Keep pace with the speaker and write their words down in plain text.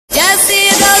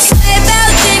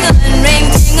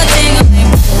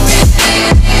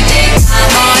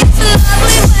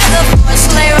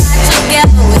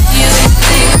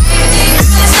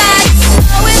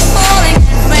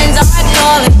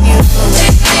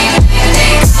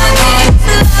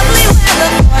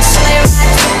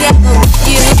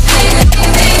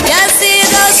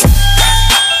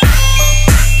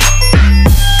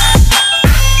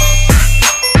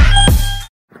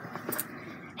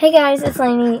guys, it's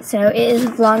Lainey. So it is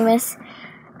Vlogmas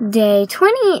Day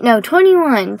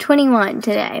 21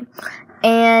 today.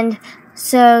 And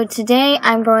so today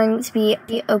I'm going to be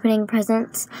opening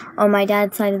presents on my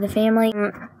dad's side of the family.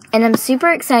 And I'm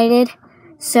super excited.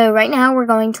 So right now we're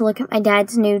going to look at my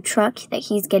dad's new truck that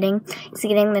he's getting. He's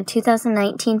getting the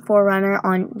 2019 4Runner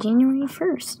on January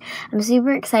 1st. I'm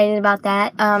super excited about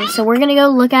that. So we're going to go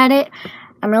look at it.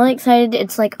 I'm really excited.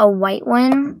 It's like a white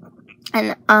one.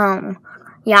 And,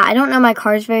 yeah, I don't know my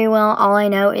cars very well. All I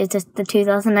know is just the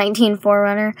 2019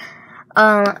 4Runner.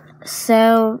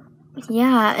 So,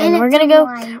 yeah, and we're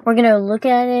gonna look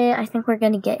at it. I think we're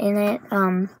gonna get in it.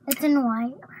 It's in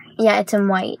white. Yeah, it's in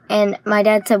white. And my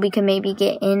dad said we could maybe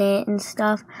get in it and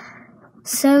stuff.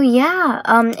 So, yeah,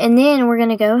 and then we're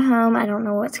gonna go home. I don't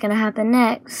know what's gonna happen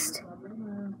next.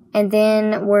 And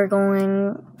then we're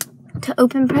going to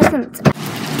open presents.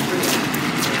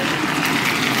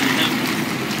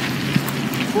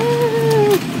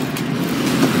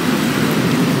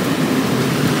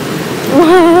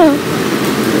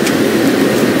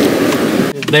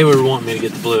 They were wanting me to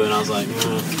get the blue, and I was like, a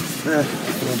little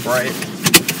bright.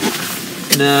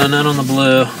 No, not on the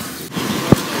blue.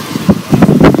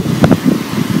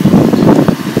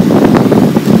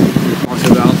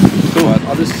 Cool.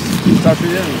 I'll just talk to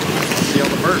you then. I'll see you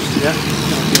on the first. Yeah.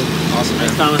 Awesome, man.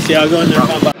 Next time I see you, I'll go in there and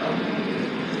come by.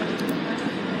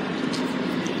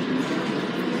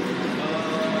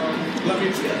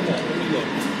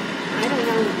 I don't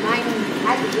know. Mine,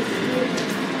 I think it's cute.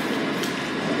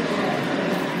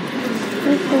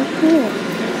 That's so cool.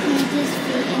 He just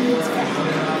fit in his bag.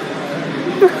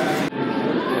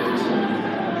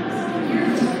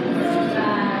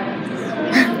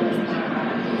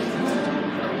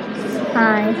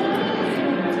 Hi.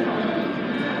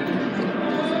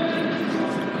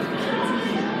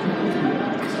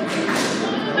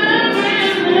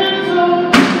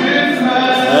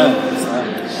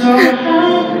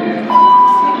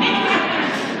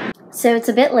 So it's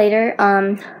a bit later,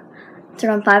 it's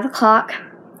around 5 o'clock,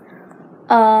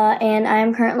 and I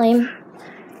am currently in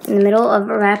the middle of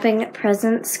wrapping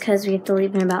presents because we have to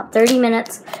leave in about 30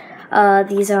 minutes.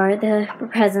 These are the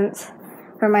presents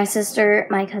for my sister,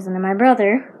 my cousin, and my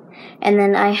brother. And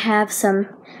then I have some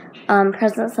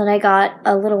presents that I got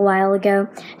a little while ago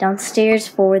downstairs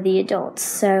for the adults.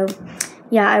 So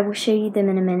yeah, I will show you them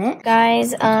in a minute.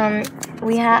 Guys, I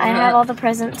have all the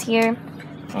presents here.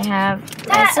 I have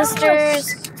my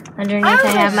sisters, underneath I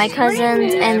have my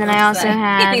cousins, and then I also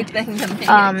have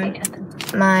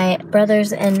my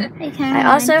brothers, and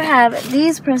I also have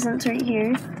these presents right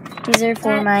here. These are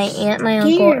for my aunt, my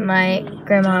uncle, and my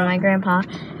grandma and my grandpa.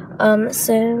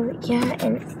 So yeah,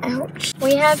 and ouch.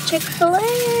 We have Chick-fil-A.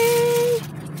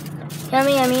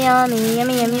 Yummy, yummy, yummy,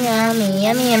 yummy, yummy, yummy, yummy, yummy,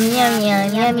 yummy,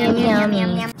 yummy, yummy, yummy,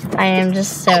 yummy. I am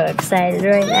just so excited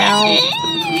right now.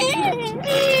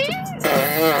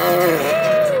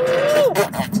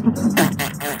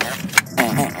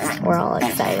 We're all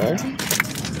excited.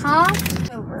 Huh?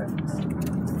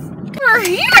 We're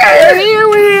here.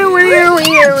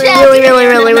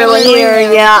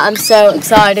 Yeah, I'm so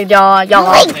excited, y'all.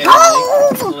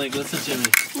 Blake, listen to me.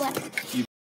 What?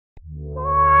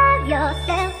 Love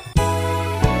yourself. A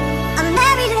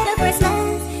merry little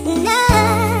Christmas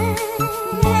night.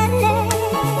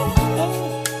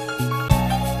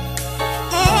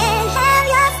 And have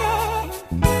yourself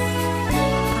a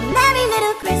merry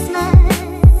little Christmas.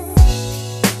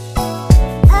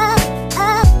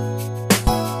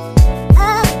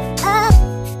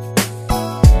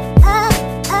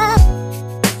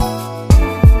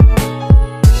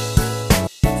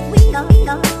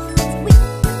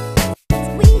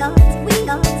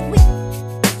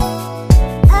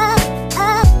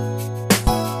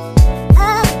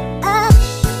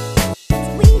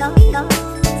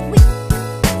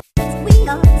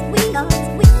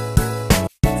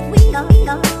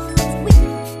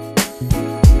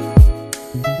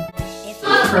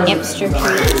 Hamster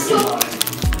treats.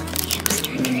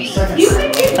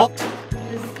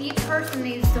 Each person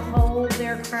needs to hold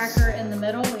their cracker in the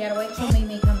middle. We gotta wait till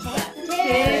Mimi comes back.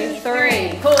 2,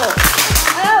 3, pull.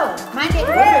 Oh, mine didn't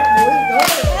work.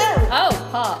 Oh,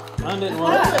 pop. Mine didn't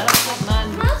work. Mine.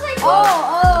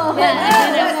 Oh.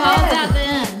 And it falls out the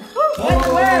end. What's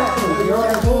the word?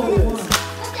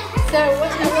 So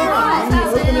what's the word?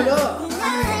 Open it up.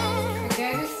 Go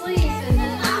to sleep and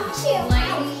then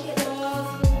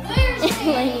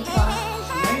Lady Claus.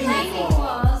 Lady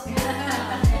Claus.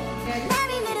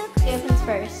 Who opens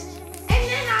first?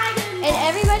 And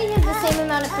everybody has the same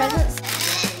amount of presents.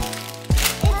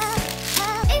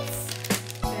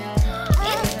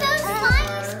 It's those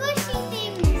slimy squishy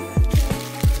things.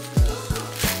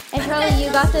 And Charlie, you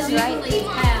got got those right.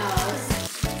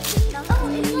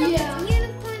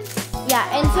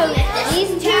 Yeah, and so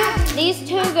these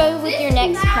two go with your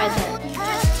next present.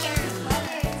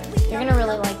 You're gonna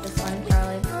really like this one,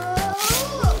 Charlie.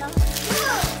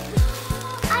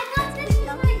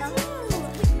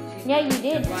 Yeah, you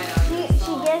did.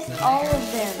 She guessed all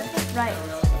of them. Right.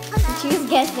 She was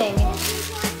guessing.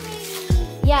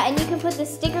 Yeah, and you can put the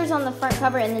stickers on the front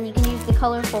cover, and then you can use the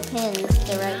colorful pins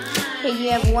to write. Okay, you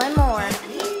have one more. I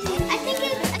think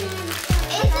it's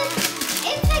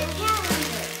a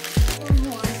calendar.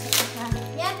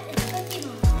 Yep, it's Cookie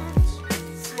Monster.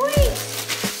 Sweet.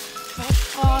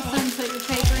 Awesome. Put your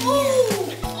paper in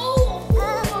here.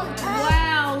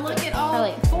 Wow, look at all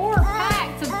Charlie. 4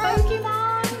 packs of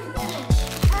Pokemon.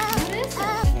 What is it?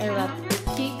 Here we go.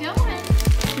 Keep going.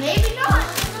 Maybe not.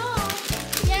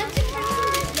 Yeah, it's a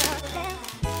calendar.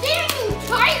 Dang,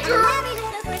 Tiger!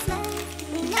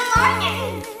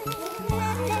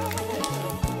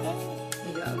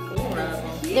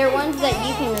 They're ones that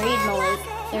you can read, Malik.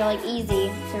 They're like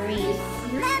easy to read.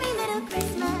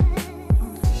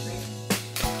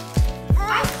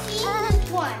 I've seen this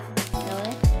one.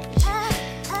 Really?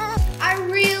 I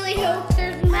really hope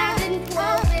there's Madden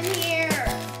 12 in here.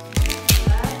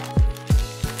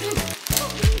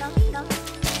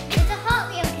 It's a Hot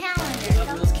Wheel calendar.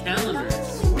 Those calendars.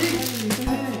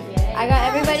 I got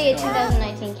everybody a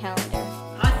 2019 calendar.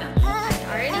 Awesome. I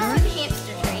already see the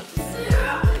hamster treats.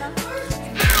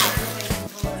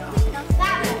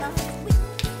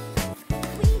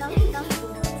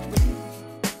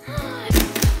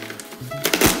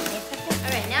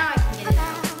 Alright, now I can get it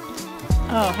out.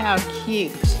 Oh, how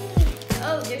cute.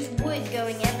 Oh, there's wood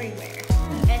going everywhere.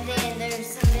 And then there's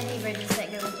some mini ridges that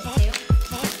go with it too.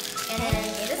 And then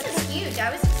this is huge. I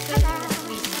was expecting this to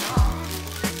be small.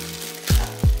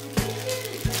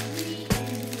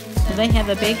 Do they have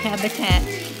a big habitat?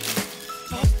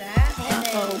 There's that. And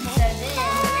then, Uh-oh. so then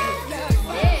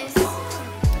this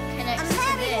connects to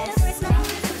this.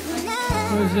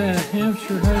 What is that,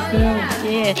 hamster hotel?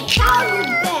 Yeah.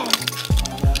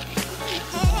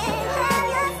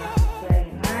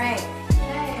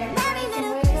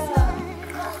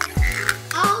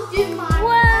 I'll do mine.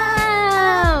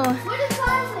 Wow! What is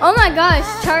mine? Oh my gosh,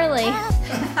 Charlie.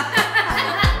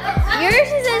 Yours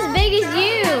is as big as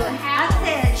you.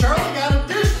 Charlie got a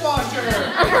dishwasher!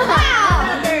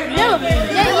 No,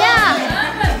 yeah.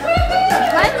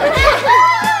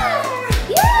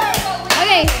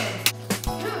 Okay,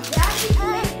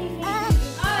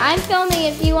 I'm filming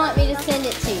if you want me to send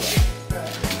it to you.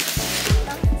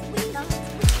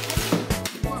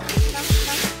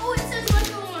 Oh, it says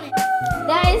Lego on it.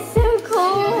 That is so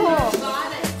cool.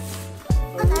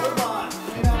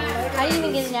 How do you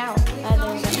even get it out? There we go.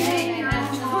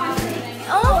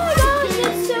 Oh my gosh,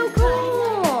 that's so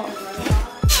cool.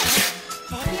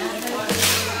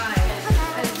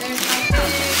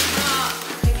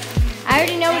 I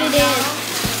already know what it is.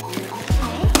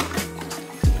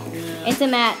 It's a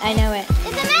mat, I know it.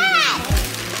 It's a mat.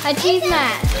 A cheese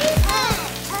mat.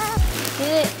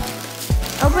 Did it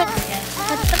open?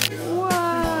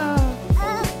 Whoa.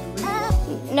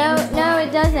 No,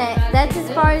 it doesn't. That's as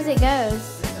far as it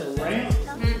goes.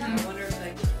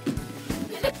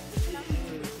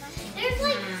 There's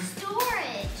like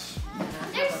storage.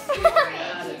 There's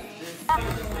storage.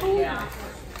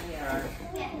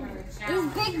 There's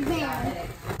Big Bear.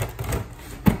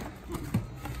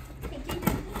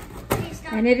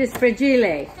 And it is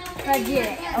fragile.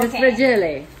 Fragile. It's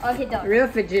fragile. Okay, done. Real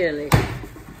fragile.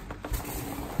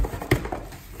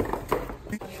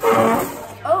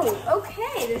 Oh,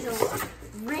 okay. There's a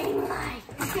ring light.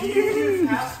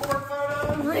 Passport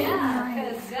photo? Yeah,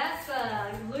 because that's a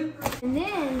looper. And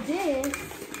then this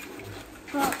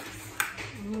hooks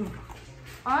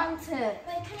onto.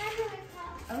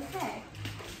 Okay.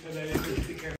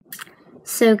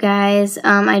 So guys,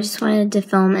 I just wanted to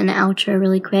film an outro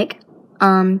really quick.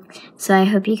 So I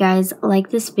hope you guys like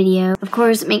this video. Of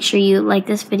course, make sure you like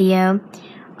this video.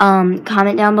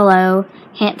 Comment down below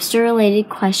hamster related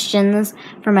questions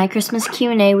for my Christmas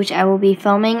Q&A, which I will be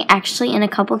filming actually in a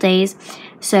couple days.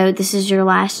 So this is your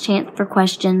last chance for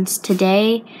questions.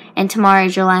 Today and tomorrow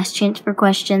is your last chance for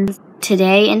questions.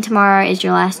 Today and tomorrow is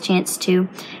your last chance to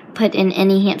put in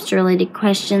any hamster related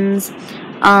questions.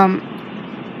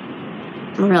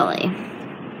 Really.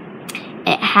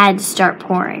 It had to start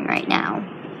pouring right now.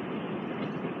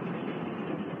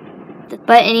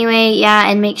 But anyway, yeah,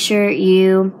 and make sure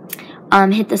you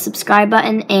hit the subscribe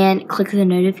button and click the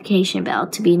notification bell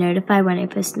to be notified when I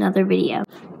post another video.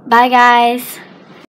 Bye, guys.